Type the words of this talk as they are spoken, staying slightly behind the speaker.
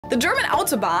The German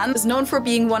Autobahn is known for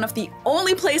being one of the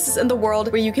only places in the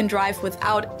world where you can drive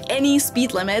without any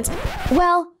speed limit.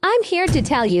 Well, I'm here to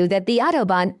tell you that the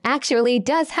Autobahn actually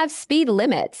does have speed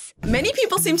limits. Many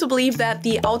people seem to believe that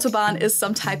the Autobahn is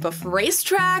some type of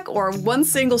racetrack or one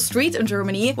single street in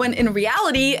Germany, when in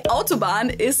reality,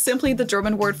 Autobahn is simply the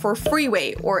German word for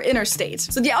freeway or interstate.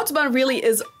 So the Autobahn really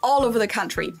is all over the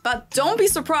country, but don't be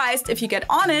surprised if you get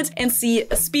on it and see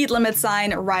a speed limit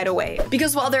sign right away.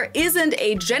 Because while there isn't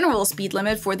a general speed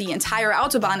limit for the entire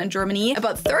Autobahn in Germany,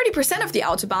 about 30% of the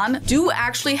Autobahn do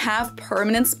actually have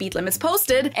permanent speed limits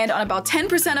posted, and on about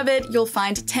 10% of it, you'll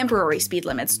find temporary speed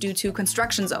limits due to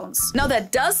construction zones. Now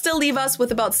that does still leave us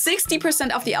with about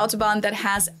 60% of the Autobahn that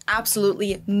has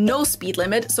absolutely no speed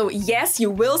limit. So yes, you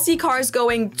will see cars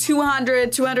going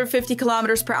 200, 250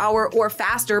 kilometers per hour or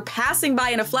faster passing by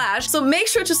in a flash. So make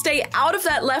sure to stay out of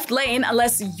that left lane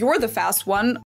unless you're the fast one.